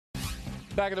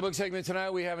Back in the book segment tonight,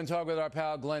 we haven't talked with our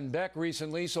pal Glenn Beck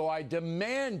recently, so I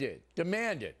demanded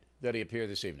that he appear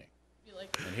this evening.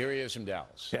 And here he is from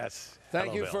Dallas. Yes.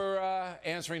 Thank you for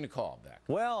answering the call, Beck.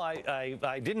 Well,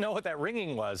 I didn't know what that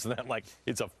ringing was. That like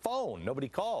it's a phone. Nobody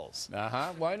calls.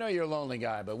 Well, I know you're a lonely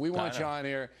guy, but we want you on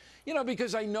here. You know,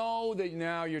 because I know that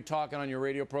now you're talking on your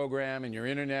radio program and your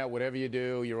internet, whatever you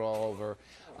do, you're all over.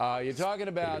 You're talking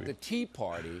about the Tea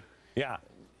Party. Yeah.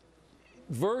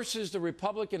 Versus the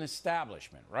Republican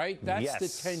establishment, right? That's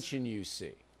the tension you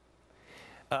see.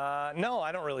 No,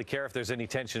 I don't really care if there's any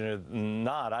tension or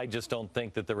not. I just don't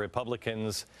think that the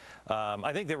Republicans,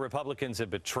 I think the Republicans have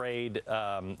betrayed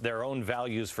their own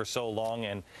values for so long.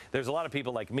 And there's a lot of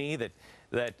people like me that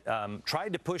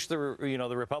tried to push the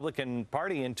Republican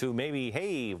Party into maybe,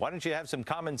 hey, why don't you have some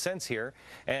common sense here?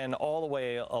 And all the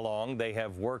way along, they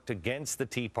have worked against the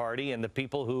Tea Party and the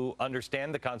people who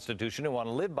understand the Constitution, who want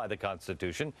to live by the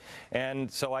Constitution. And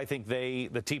so I think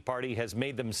the Tea Party has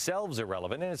made themselves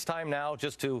irrelevant. And it's time now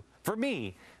just to, for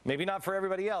me, maybe not for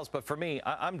everybody else, but for me,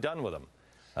 I'm done with them.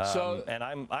 And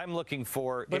I'm looking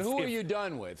for. But who are you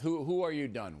done with? Who are you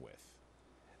done with?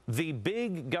 The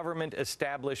big government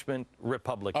establishment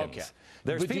Republicans. Okay.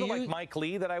 There's people like Mike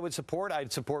Lee that I would support.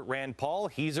 I'd support Rand Paul.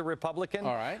 He's a Republican.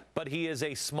 All right. But he is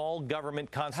a small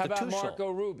government constitutional. How about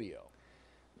Marco Rubio?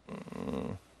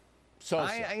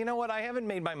 You know what? I haven't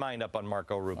made my mind up on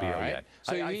Marco Rubio yet.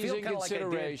 So he's in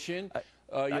consideration.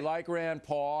 You like Rand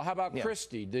Paul. How about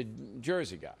Christie, the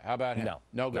Jersey guy? How about him?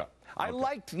 No go. I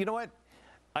liked, you know what?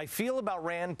 I feel about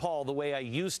Rand Paul the way I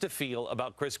used to feel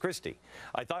about Chris Christie.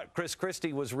 I thought Chris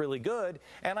Christie was really good,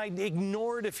 and I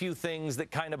ignored a few things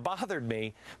that kind of bothered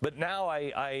me. But now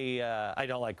I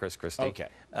don't like Chris Christie. Okay.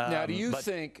 Now, do you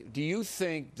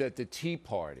think that the Tea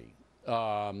Party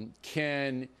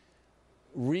can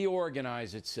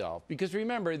reorganize itself? Because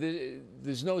remember,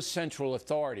 there's no central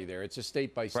authority there. It's a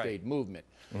state-by-state movement.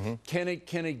 Can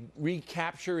it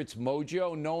recapture its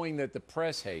mojo, knowing that the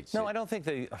press hates it? No, I don't think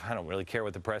I don't really care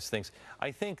what the press thinks.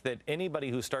 I think that anybody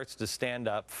who starts to stand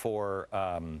up for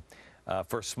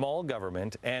small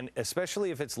government, and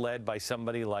especially if it's led by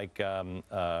somebody like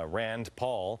Rand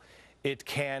Paul, it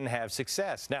can have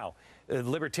success. Now,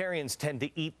 libertarians tend to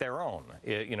eat their own.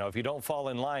 You know, if you don't fall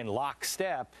in line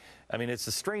lockstep, I mean, it's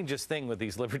the strangest thing with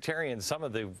these libertarians. Some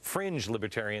of the fringe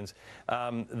libertarians,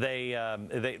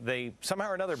 they somehow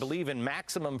or another believe in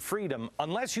maximum freedom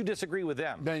unless you disagree with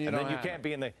them. Then you can't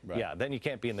be in the then you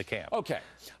can't be in the camp. Okay,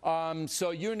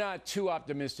 so you're not too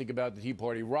optimistic about the Tea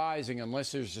Party rising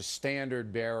unless there's a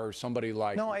standard bearer, somebody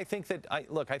like. No, I think that I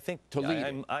think to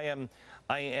lead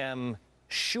I am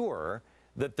sure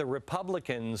that the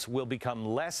Republicans will become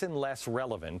less and less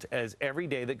relevant as every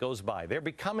day that goes by. They're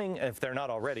becoming, if they're not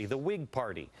already, the Whig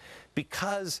Party,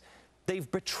 because they've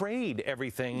betrayed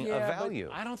everything of value.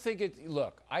 But I don't think it.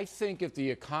 Look, I think if the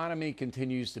economy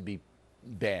continues to be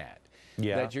bad,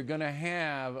 that you're going to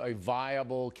have a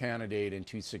viable candidate in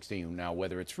 2016. Now,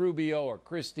 whether it's Rubio or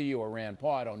Christie or Rand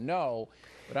Paul, I don't know.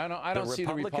 But I don't see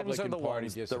the Republican Party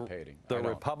dissipating. The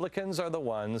Republicans are the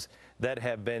ones that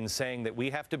have been saying that we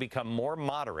have to become more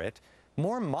moderate.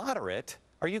 More moderate?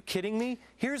 Are you kidding me?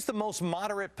 Here's the most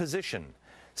moderate position.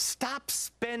 Stop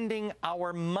spending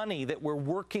our money that we're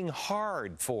working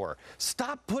hard for.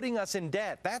 Stop putting us in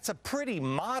debt. That's a pretty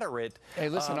moderate Hey,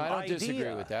 listen, I don't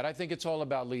disagree with that. I think it's all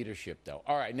about leadership, though.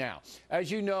 All right, now, as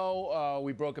you know,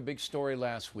 we broke a big story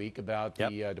last week about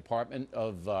the Department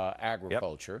of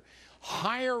Agriculture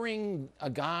hiring a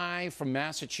guy from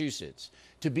Massachusetts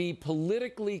to be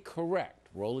politically correct.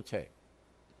 Roll the tape.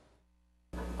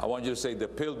 I want you to say the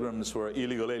Pilgrims were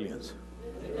illegal aliens.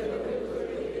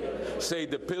 Say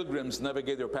the Pilgrims never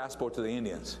gave their passport to the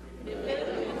Indians.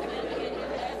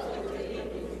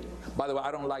 By the way,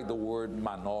 I don't like the word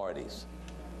minorities.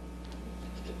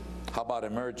 How about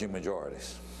emerging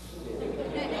majorities?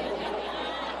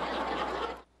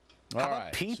 How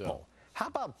about people? How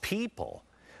about people?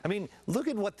 I mean, look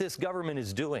at what this government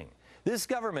is doing. This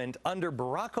government, under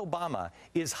Barack Obama,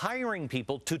 is hiring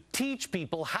people to teach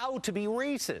people how to be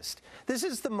racist. This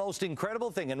is the most incredible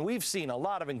thing, and we've seen a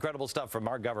lot of incredible stuff from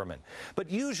our government. But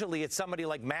usually it's somebody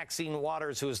like Maxine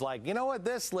Waters who's like, you know what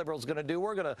this liberal's going to do?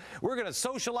 We're going to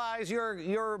socialize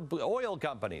your oil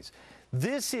companies.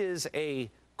 This is a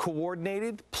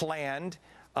coordinated, planned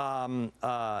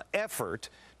effort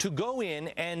to go in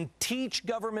and teach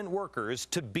government workers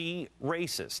to be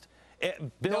racist.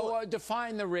 No,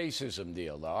 define the racism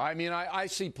deal, though. I mean, I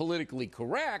see politically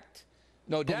correct,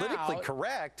 no doubt. Politically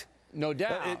correct? No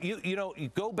doubt. You know, you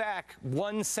go back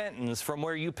one sentence from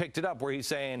where you picked it up, where he's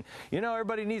saying, you know,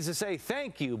 everybody needs to say,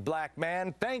 thank you, black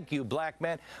man. Thank you, black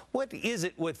man. What is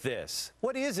it with this?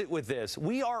 What is it with this?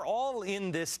 We are all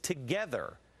in this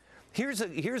together. Here's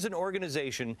an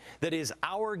organization that is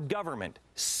our government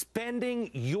spending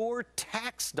your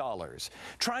tax dollars,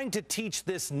 trying to teach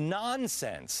this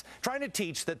nonsense, trying to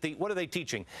teach that what are they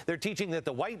teaching? They're teaching that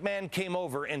the white man came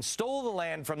over and stole the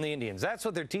land from the Indians. That's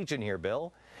what they're teaching here,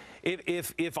 Bill.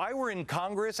 If I were in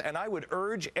Congress, and I would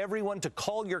urge everyone to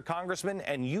call your congressman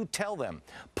and you tell them,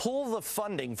 pull the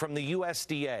funding from the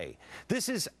USDA. This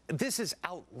is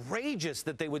outrageous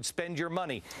that they would spend your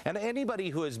money. And anybody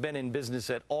who has been in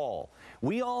business at all,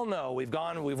 we all know we've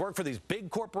worked for these big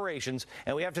corporations,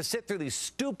 and we have to sit through these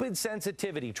stupid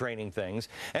sensitivity training things,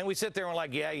 and we sit there and we're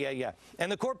like, yeah.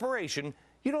 And the corporation,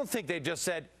 you don't think they just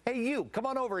said, hey, you, come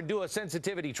on over and do a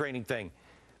sensitivity training thing.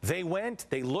 They went,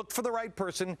 they looked for the right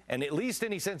person, and at least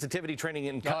any sensitivity training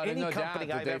in any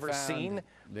company I've ever seen.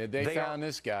 They found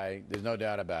this guy. There's no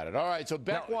doubt about it. All right, so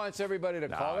Beck wants everybody to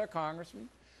call their congressman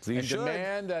and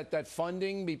demand that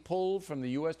funding be pulled from the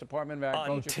U.S. Department of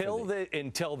Agriculture.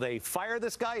 Until they fire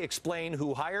this guy, explain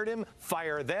who hired him,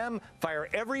 fire them, fire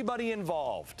everybody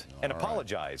involved, and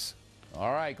apologize.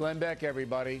 All right, Glenn Beck,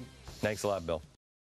 everybody. Thanks a lot, Bill.